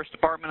on the sheriff's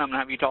department. I'm gonna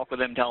have you talk with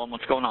them, tell them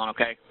what's going on.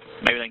 Okay?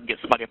 Maybe they can get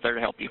somebody up there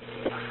to help you.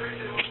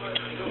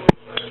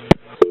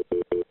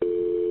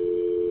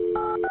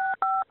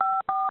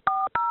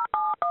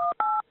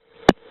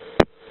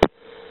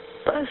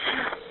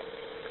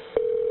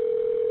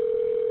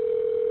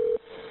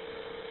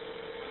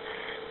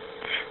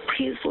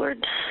 Please, Lord.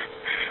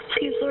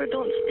 Please, Lord,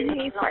 don't send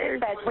any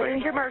fires. What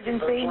is your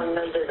emergency?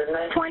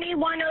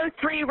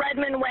 2103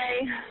 Redmond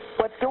Way.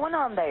 What's going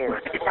on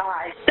there?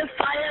 The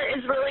fire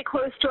is really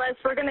close to us.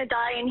 We're going to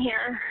die in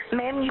here.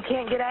 Ma'am, you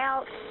can't get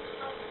out?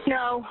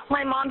 No,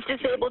 my mom's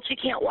disabled. She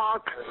can't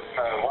walk.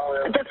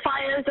 The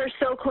fires are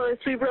so close.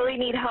 We really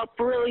need help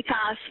really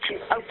fast.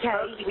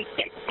 Okay, we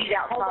can't see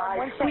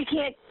outside. We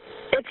can't.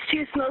 It's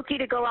too smoky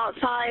to go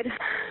outside.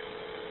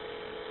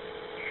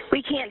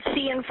 We can't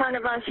see in front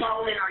of us.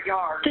 Fall in our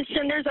yard. The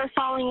cinders are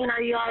falling in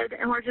our yard,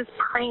 and we're just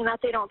praying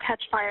that they don't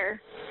catch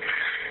fire.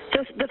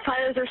 The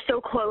fires are so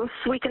close.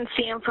 We can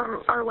see them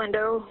from our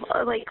window,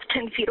 like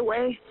 10 feet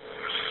away.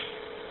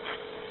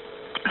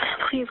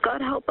 Please, God,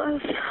 help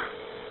us.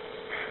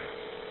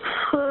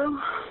 Hello?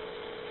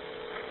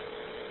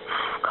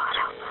 God,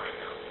 help us.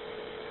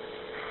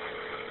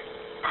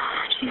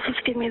 Jesus,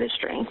 give me the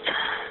strength.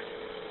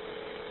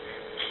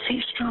 Stay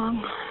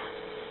strong.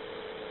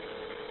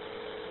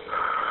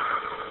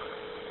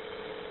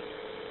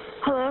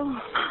 Hello?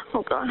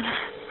 Oh, God.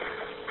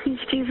 Please,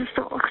 Jesus,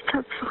 don't look at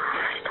that.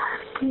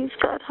 Please,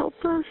 God, help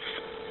us.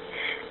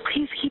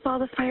 Please keep all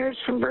the fires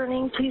from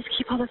burning. Please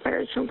keep all the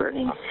fires from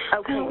burning.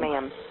 Okay,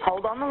 ma'am.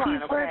 Hold on the line,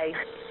 please, okay?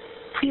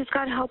 Please,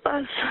 God, help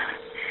us.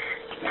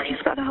 Please,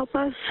 God, help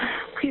us.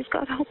 Please,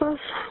 God, help us.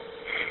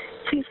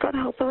 Please, God,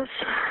 help us.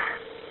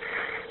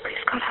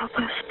 Please, God, help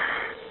us.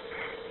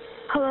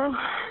 Hello?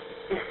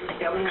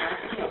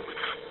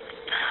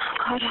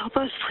 God, help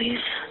us, please.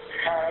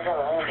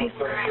 Please.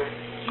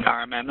 All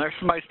right, ma'am. There's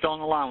somebody still on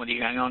the line with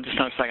you. Hang on just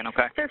another second,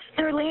 okay?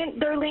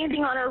 They're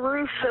landing on our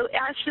roof. The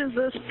ashes,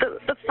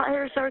 the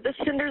fires are, the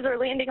cinders are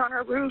landing on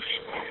our roof.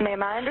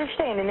 Ma'am, I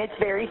understand, and it's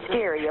very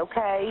scary,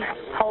 okay?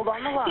 Hold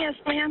on the line. Yes,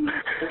 ma'am.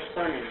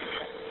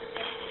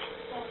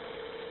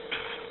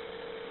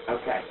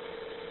 Okay.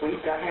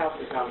 We've got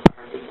houses on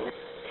fire.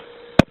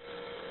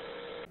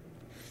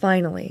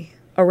 Finally,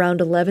 around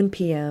 11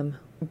 p.m.,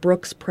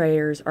 Brooke's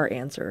prayers are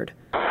answered.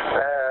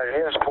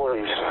 Yes,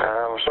 please.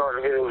 I'm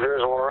starting to get a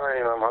drizzle of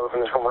rain. I'm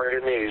hoping it's going to bring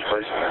good news,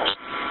 please.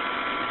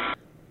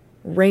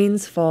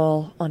 Rains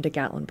fall onto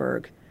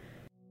Gatlinburg.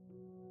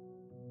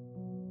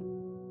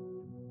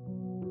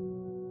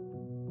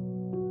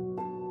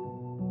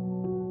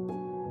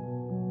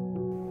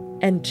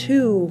 And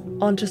two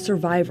onto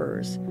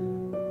survivors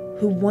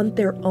who want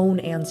their own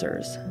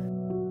answers.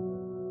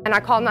 And I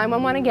called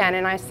 911 again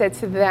and I said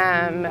to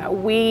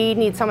them, we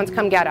need someone to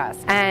come get us.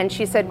 And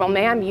she said, well,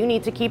 ma'am, you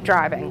need to keep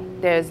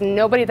driving. There's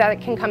nobody that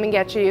can come and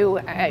get you.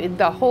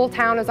 The whole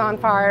town is on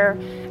fire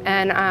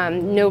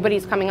and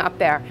nobody's coming up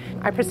there.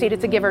 I proceeded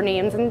to give her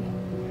names and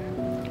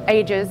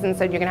ages and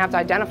said, you're gonna have to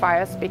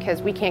identify us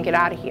because we can't get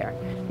out of here.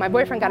 My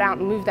boyfriend got out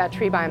and moved that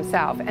tree by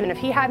himself. And if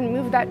he hadn't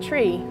moved that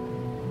tree,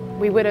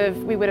 we would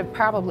have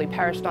probably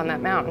perished on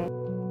that mountain.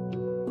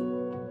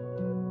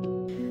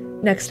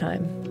 Next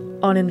time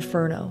on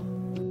Inferno.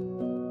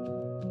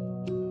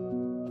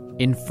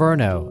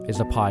 Inferno is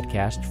a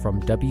podcast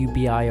from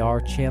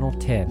WBIR Channel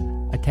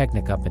 10, a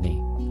Technic company,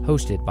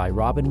 hosted by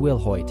Robin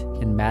Wilhoit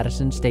and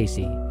Madison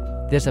Stacy.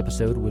 This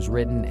episode was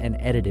written and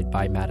edited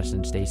by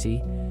Madison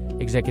Stacy.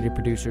 Executive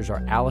producers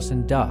are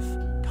Allison Duff,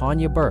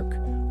 Tanya Burke,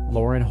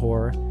 Lauren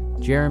Hoare,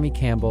 Jeremy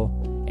Campbell,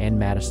 and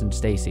Madison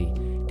Stacy.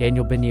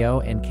 Daniel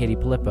Bignot and Katie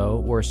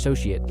Pilippo were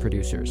associate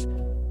producers.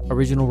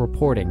 Original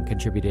reporting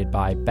contributed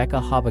by Becca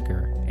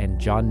Habecker and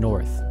John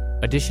North.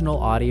 Additional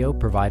audio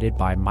provided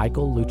by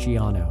Michael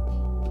Luciano.